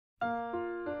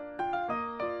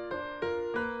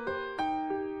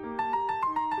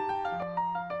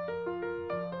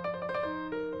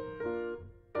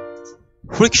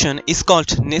Friction is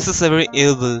called necessary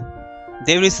evil.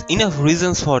 There is enough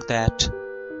reasons for that.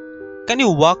 Can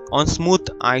you walk on smooth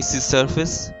icy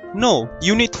surface? No,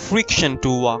 you need friction to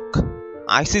walk.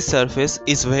 Icy surface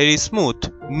is very smooth,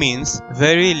 means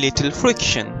very little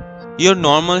friction. Your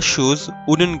normal shoes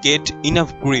wouldn't get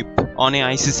enough grip on an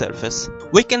icy surface.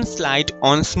 We can slide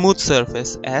on smooth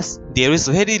surface as there is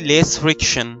very less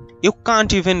friction. You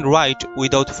can't even write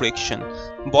without friction.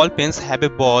 Ball pens have a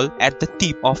ball at the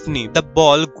tip of nib. The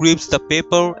ball grips the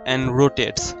paper and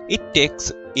rotates. It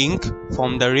takes ink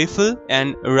from the refill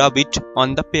and rub it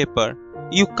on the paper.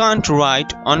 You can't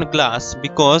write on glass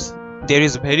because there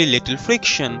is very little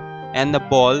friction and the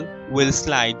ball will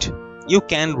slide. You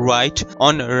can write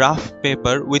on rough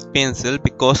paper with pencil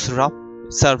because rough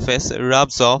surface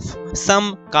rubs off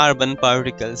some carbon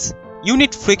particles. You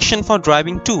need friction for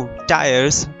driving too.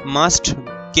 Tires must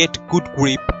get good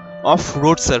grip of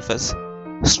road surface.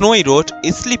 Snowy road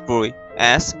is slippery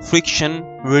as friction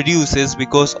reduces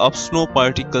because of snow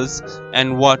particles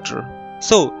and water.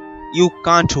 So you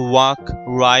can't walk,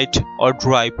 ride or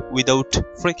drive without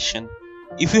friction.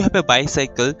 If you have a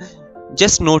bicycle,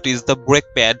 just notice the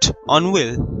brake pad on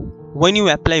wheel. When you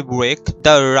apply brake,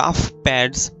 the rough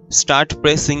pads start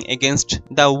pressing against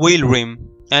the wheel rim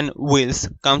and wheels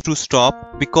come to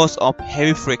stop because of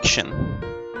heavy friction.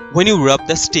 When you rub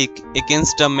the stick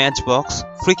against a matchbox,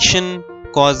 friction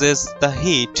causes the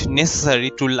heat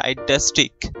necessary to light the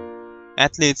stick.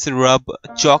 Athletes rub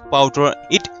chalk powder,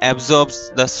 it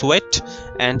absorbs the sweat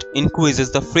and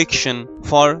increases the friction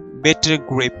for better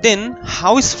grip. Then,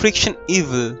 how is friction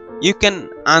evil? You can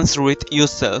answer it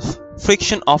yourself.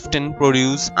 Friction often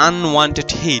produces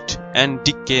unwanted heat and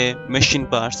decay machine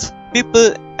parts.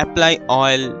 People apply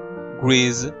oil,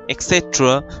 grease,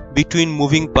 etc. between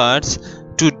moving parts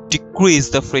to decrease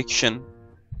the friction.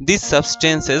 These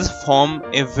substances form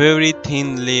a very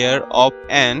thin layer of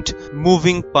and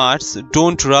moving parts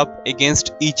don't rub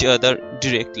against each other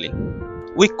directly.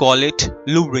 We call it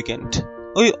lubricant.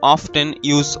 We often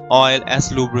use oil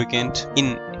as lubricant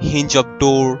in hinge of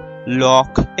door,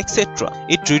 lock, etc.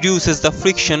 It reduces the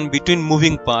friction between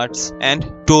moving parts and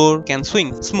door can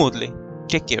swing smoothly.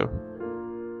 Take care.